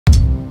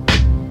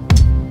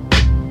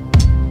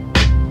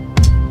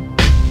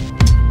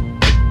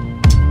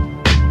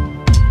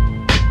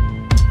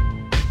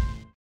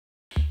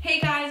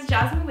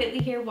Whitley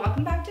here.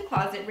 Welcome back to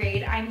Closet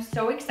Raid. I'm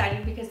so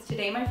excited because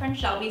today my friend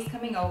Shelby's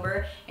coming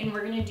over and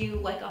we're gonna do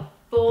like a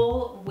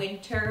full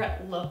winter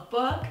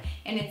lookbook,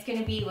 and it's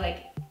gonna be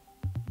like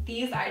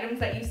these items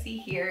that you see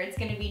here. It's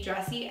gonna be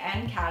dressy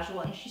and casual,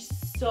 and she's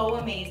so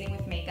amazing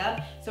with makeup.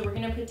 So we're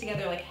gonna put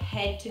together like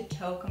head to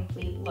toe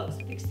complete looks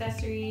with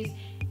accessories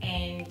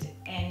and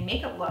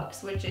makeup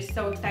looks, which is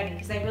so exciting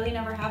because I really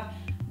never have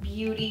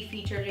beauty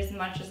featured as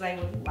much as I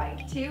would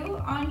like to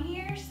on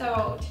here.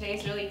 So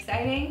today's really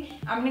exciting.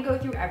 I'm gonna go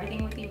through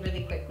everything with you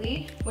really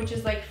quickly, which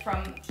is like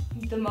from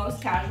the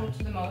most casual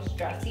to the most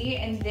dressy.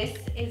 And this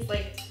is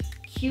like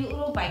cute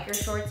little biker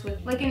shorts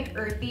with like an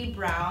earthy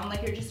brown,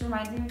 like it just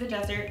reminds me of the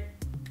desert.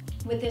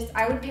 With this,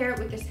 I would pair it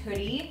with this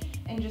hoodie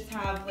and just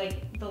have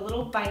like the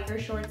little biker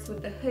shorts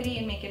with the hoodie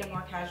and make it a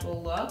more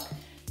casual look.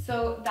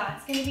 So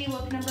that's gonna be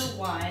look number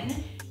one.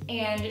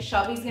 And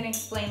Shelby's gonna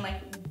explain like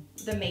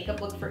the makeup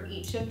look for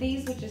each of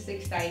these, which is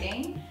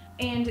exciting.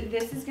 And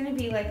this is gonna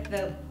be like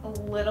a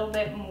little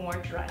bit more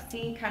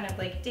dressy, kind of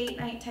like date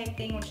night type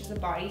thing, which is a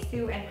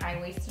bodysuit and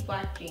high-waisted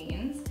black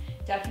jeans.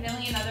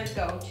 Definitely another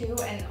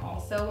go-to, and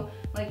also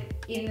like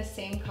in the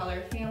same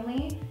color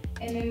family.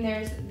 And then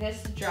there's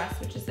this dress,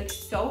 which is like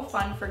so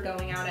fun for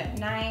going out at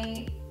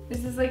night.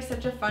 This is like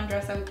such a fun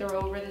dress. I would throw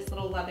over this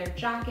little leather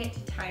jacket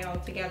to tie it all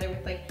together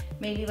with like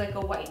maybe like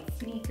a white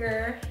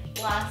sneaker.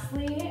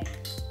 Lastly,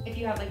 if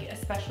you have like a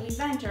special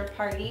event or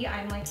party,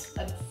 I'm like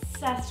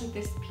obsessed with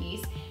this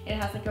piece. It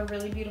has like a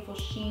really beautiful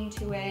sheen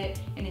to it,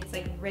 and it's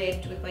like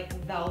ribbed with like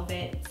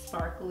velvet,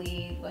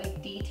 sparkly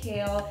like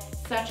detail.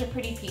 Such a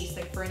pretty piece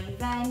like for an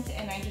event,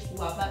 and I just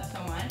love that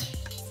so much.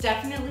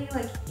 Definitely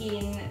like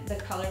in the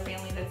color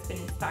family that's been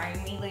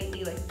inspiring me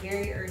lately, like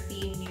very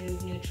earthy,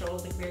 nude,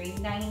 neutrals, like very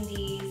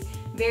 90s,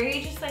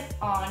 very just like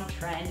on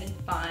trend and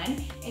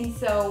fun. And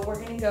so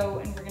we're gonna go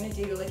and we're gonna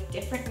do like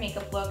different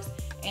makeup looks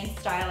and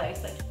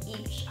stylize like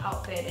each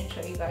outfit and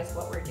show you guys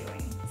what we're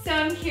doing. So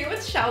I'm here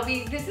with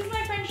Shelby. This is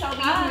my friend Shelby.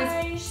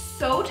 Hi. Who is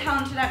so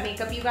talented at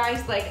makeup, you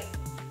guys. Like,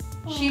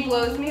 she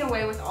blows me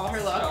away with all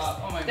her looks.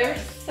 Stop. Oh my They're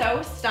God.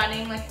 so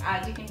stunning. Like,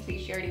 as you can see,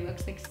 she already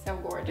looks like so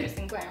gorgeous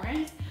and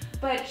glamorous.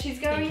 But she's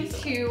going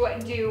to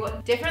do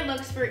different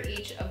looks for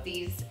each of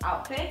these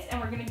outfits, and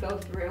we're gonna go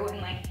through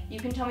and like, you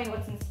can tell me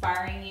what's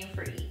inspiring you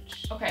for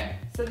each. Okay,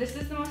 So this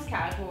is the most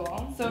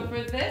casual. so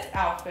for this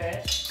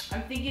outfit,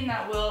 I'm thinking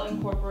that we'll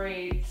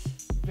incorporate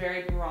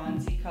very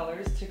bronzy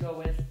colors to go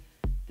with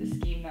the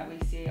scheme that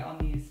we see on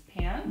these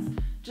pants.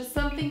 Just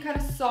something kind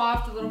of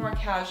soft, a little more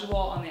casual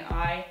on the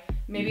eye.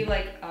 Maybe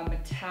like a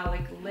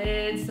metallic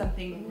lid,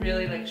 something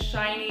really like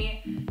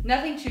shiny,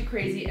 nothing too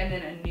crazy, and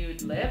then a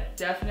nude lip,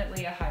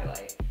 definitely a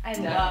highlight. I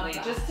Definitely. love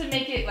that. Just to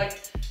make it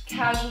like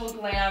casual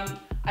glam.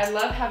 I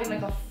love having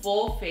like a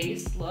full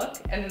face look,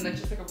 and then like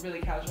just like a really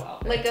casual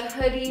outfit. Like a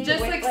hoodie.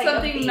 Just with, like a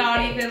something beat not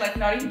face. even like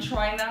not even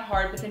trying that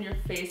hard, but then your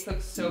face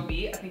looks so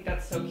beat. I think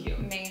that's so cute.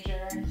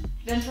 Major.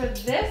 Then for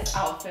this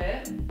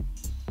outfit,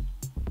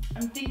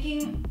 I'm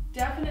thinking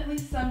definitely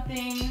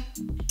something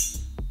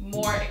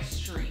more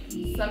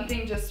extreme.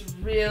 Something just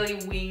really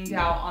winged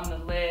out on the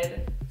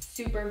lid.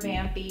 Super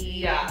vampy.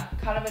 Yeah,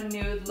 kind of a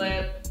nude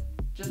lip,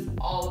 just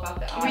all about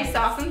the eyes. We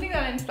saw something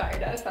that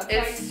inspired us. That's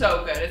It's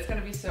so good. It's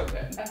gonna be so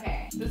good.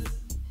 okay. This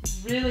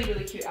really,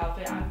 really cute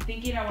outfit. I'm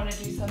thinking I want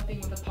to do something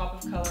with a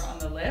pop of color on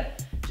the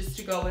lip, just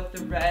to go with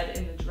the red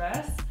in the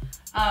dress.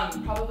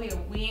 Probably a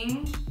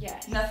wing.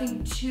 Yes.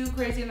 Nothing too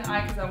crazy in the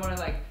eye because I want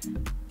to like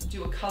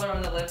do a color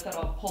on the lips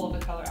that'll pull the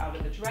color out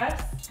of the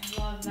dress.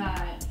 I love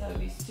that. That would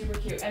be super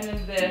cute. And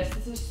then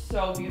this is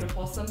so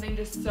beautiful. Something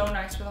just so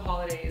nice for the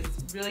holidays.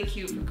 Really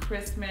cute for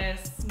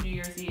Christmas, New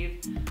Year's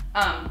Eve.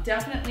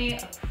 Definitely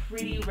a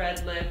pretty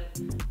red lip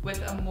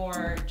with a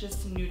more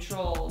just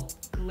neutral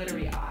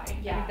glittery eye.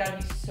 Yeah. I think that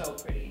would be so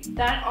pretty.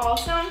 That all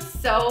sounds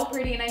so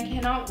pretty, and I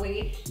cannot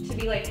wait to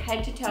be like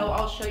head to toe.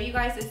 I'll show you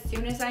guys as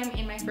soon as I'm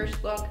in my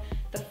first look,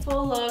 the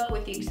full look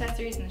with the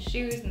accessories and the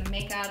shoes and the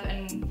makeup,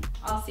 and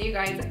I'll see you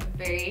guys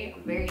very,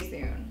 very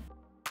soon.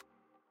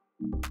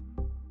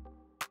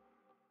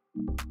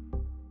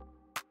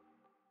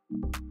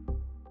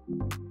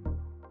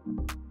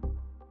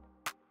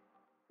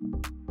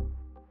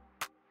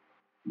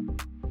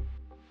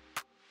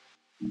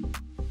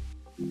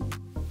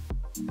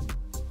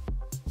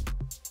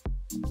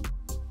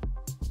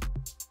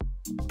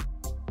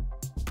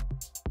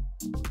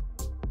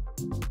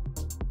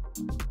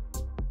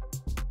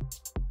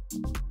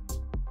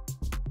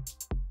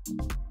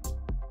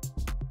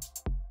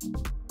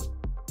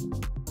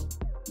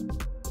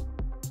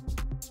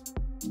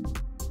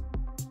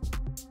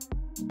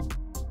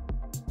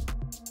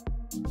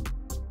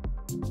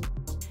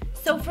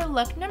 So for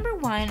look number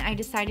one, I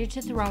decided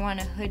to throw on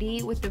a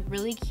hoodie with the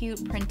really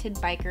cute printed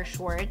biker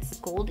shorts,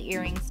 gold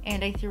earrings,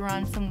 and I threw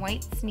on some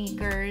white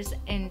sneakers,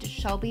 and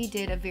Shelby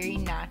did a very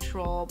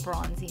natural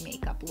bronzy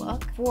makeup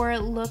look. For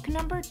look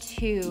number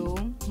two,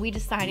 we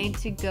decided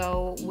to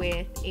go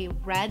with a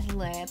red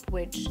lip,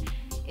 which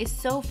is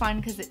so fun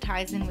because it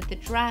ties in with the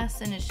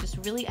dress and it's just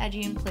really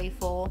edgy and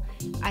playful.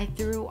 I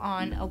threw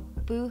on a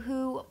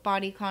BooHoo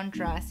bodycon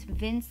dress,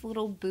 Vince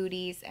little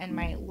booties, and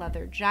my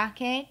leather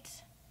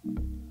jacket.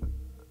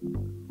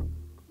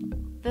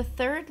 The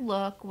third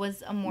look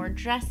was a more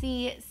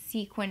dressy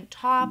sequin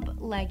top,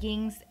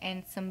 leggings,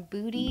 and some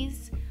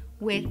booties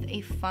with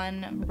a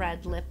fun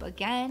red lip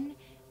again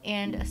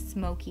and a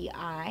smoky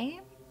eye.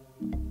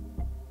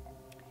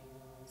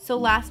 So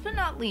last but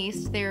not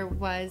least, there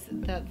was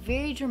the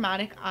very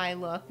dramatic eye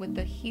look with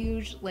the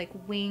huge like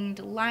winged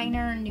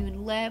liner, nude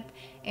lip,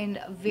 and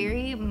a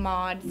very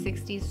mod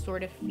 60s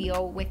sort of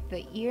feel with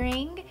the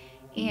earring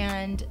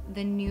and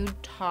the nude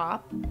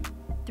top.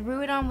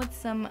 Threw it on with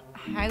some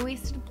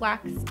high-waisted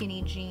black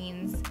skinny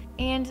jeans,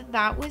 and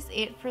that was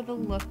it for the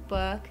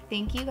lookbook.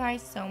 Thank you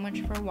guys so much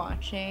for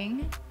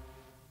watching.